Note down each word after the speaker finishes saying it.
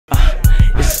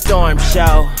storm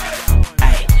show.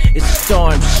 Ay, it's a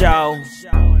storm show.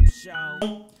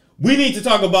 We need to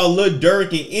talk about Lil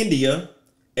Durk in India,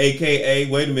 aka,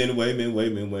 wait a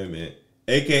minute,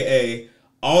 aka,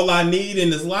 all I need in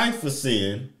this life for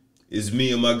sin is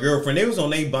me and my girlfriend. They was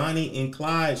on a Bonnie and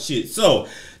Clyde shit. So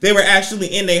they were actually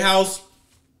in their house,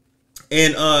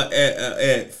 and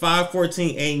at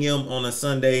 5:14 a.m. on a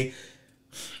Sunday,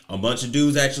 a bunch of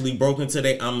dudes actually broke into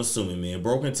their, I'm assuming, man,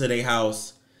 broke into their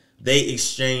house. They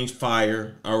exchanged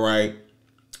fire, all right?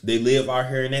 They live out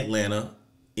here in Atlanta,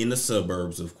 in the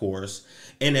suburbs, of course.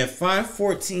 And at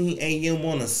 5:14 a.m.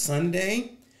 on a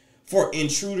Sunday, for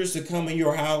intruders to come in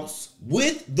your house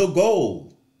with the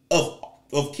goal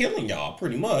of killing y'all,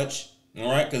 pretty much, all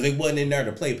right? Because they wasn't in there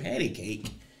to play patty cake.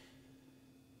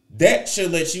 That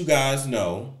should let you guys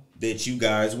know that you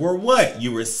guys were what?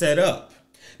 You were set up.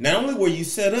 Not only were you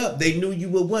set up, they knew you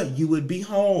would what? You would be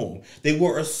home. They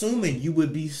were assuming you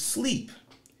would be asleep.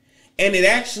 And it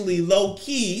actually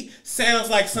low-key sounds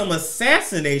like some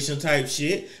assassination type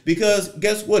shit, because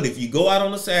guess what? If you go out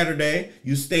on a Saturday,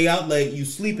 you stay out late, you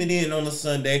sleeping in on a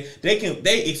Sunday,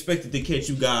 they expected to catch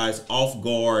you guys off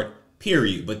guard,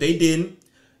 period. But they didn't.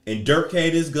 And Durk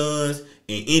had his guns,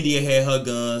 and India had her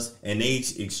guns, and they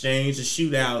exchanged a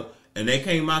shootout, and they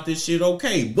came out this shit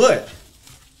okay. But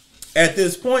at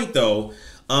this point, though,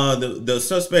 the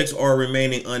suspects are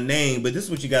remaining unnamed. But this is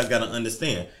what you guys got to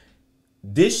understand.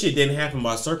 This shit didn't happen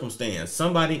by circumstance.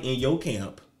 Somebody in your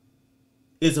camp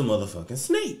is a motherfucking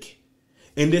snake.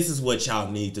 And this is what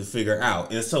y'all need to figure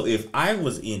out. And so if I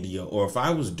was India or if I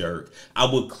was Durk, I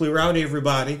would clear out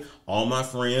everybody, all my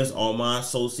friends, all my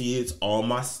associates, all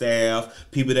my staff,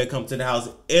 people that come to the house.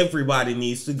 Everybody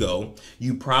needs to go.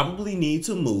 You probably need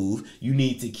to move. You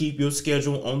need to keep your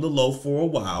schedule on the low for a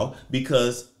while,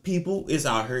 because people is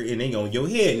out here and they on your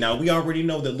head. Now, we already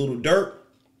know that Lil Durk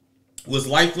was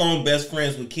lifelong best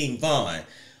friends with King Von,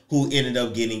 who ended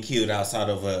up getting killed outside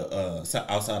of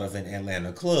an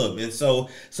Atlanta club. And so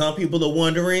some people are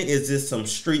wondering, is this some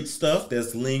street stuff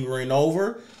that's lingering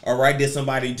over? All right, did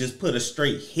somebody just put a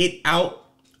straight hit out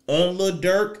on Lil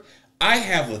Durk? I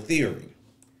have a theory.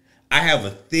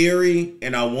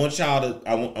 And I want y'all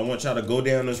to go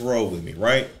down this road with me,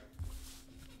 right?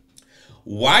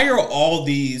 Why are all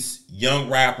these young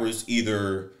rappers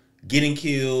either getting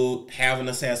killed, having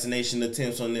assassination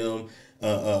attempts on them,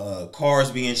 cars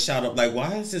being shot up? Like,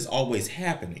 why is this always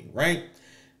happening, right?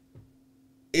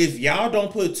 If y'all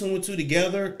don't put two and two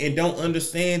together and don't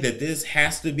understand that this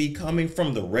has to be coming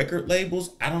from the record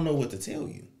labels, I don't know what to tell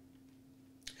you.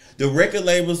 The record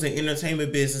labels and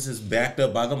entertainment business is backed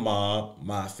up by the mob,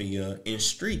 mafia, and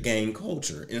street gang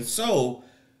culture. And so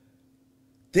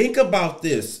think about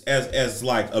this as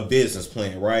like a business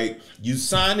plan, right? You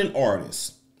sign an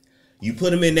artist. You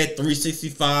put them in that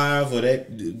 365 or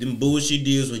them bullshit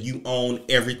deals where you own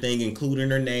everything, including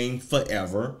their name,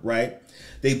 forever, right?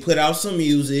 They put out some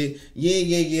music.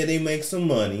 Yeah, they make some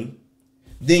money.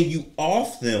 Then you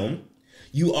off them.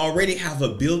 You already have a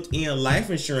built-in life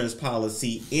insurance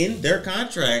policy in their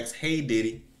contracts. Hey,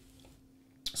 Diddy.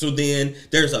 So then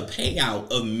there's a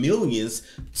payout of millions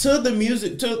to the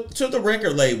music, to the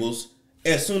record labels.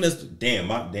 As soon as, damn,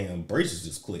 my damn braces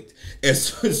just clicked. As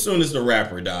soon as the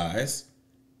rapper dies.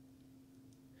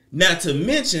 Not to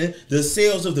mention, the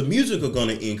sales of the music are going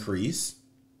to increase.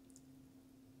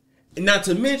 Not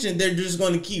to mention, they're just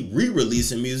going to keep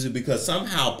re-releasing music because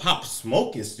somehow Pop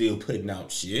Smoke is still putting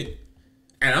out shit.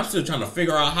 And I'm still trying to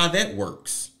figure out how that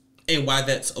works and why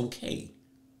that's okay.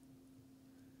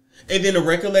 And then the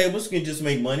record labels can just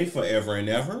make money forever and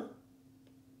ever.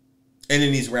 And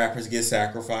then these rappers get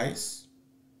sacrificed.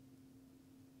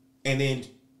 And then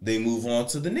they move on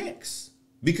to the next.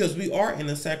 Because we are in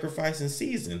a sacrificing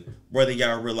season, whether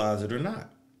y'all realize it or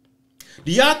not.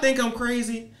 Do y'all think I'm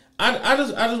crazy? I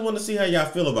just want to see how y'all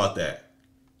feel about that.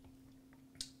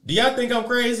 Do y'all think I'm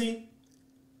crazy?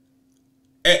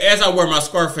 As I wear my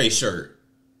Scarface shirt.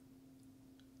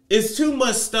 It's too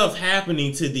much stuff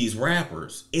happening to these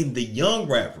rappers. And the young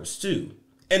rappers too.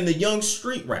 And the young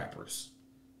street rappers.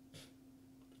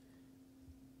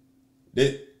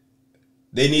 They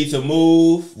need to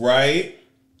move, right?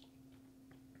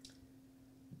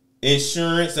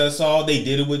 Insurance, that's all. They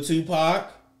did it with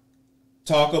Tupac.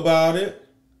 Talk about it.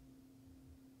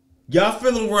 Y'all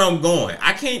feeling where I'm going?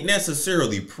 I can't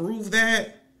necessarily prove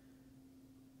that,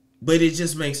 but it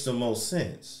just makes the most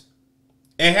sense.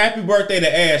 And happy birthday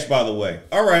to Ash, by the way.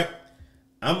 All right.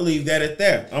 I'm going to leave that at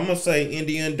that. I'm going to say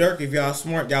India and Durk, if y'all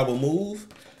smart, y'all will move.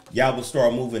 Y'all will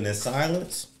start moving in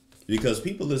silence. Because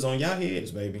people is on y'all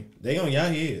heads, baby. They on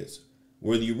y'all heads,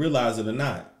 whether you realize it or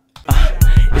not.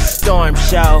 It's a storm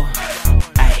show.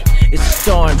 Ay, it's a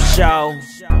storm show.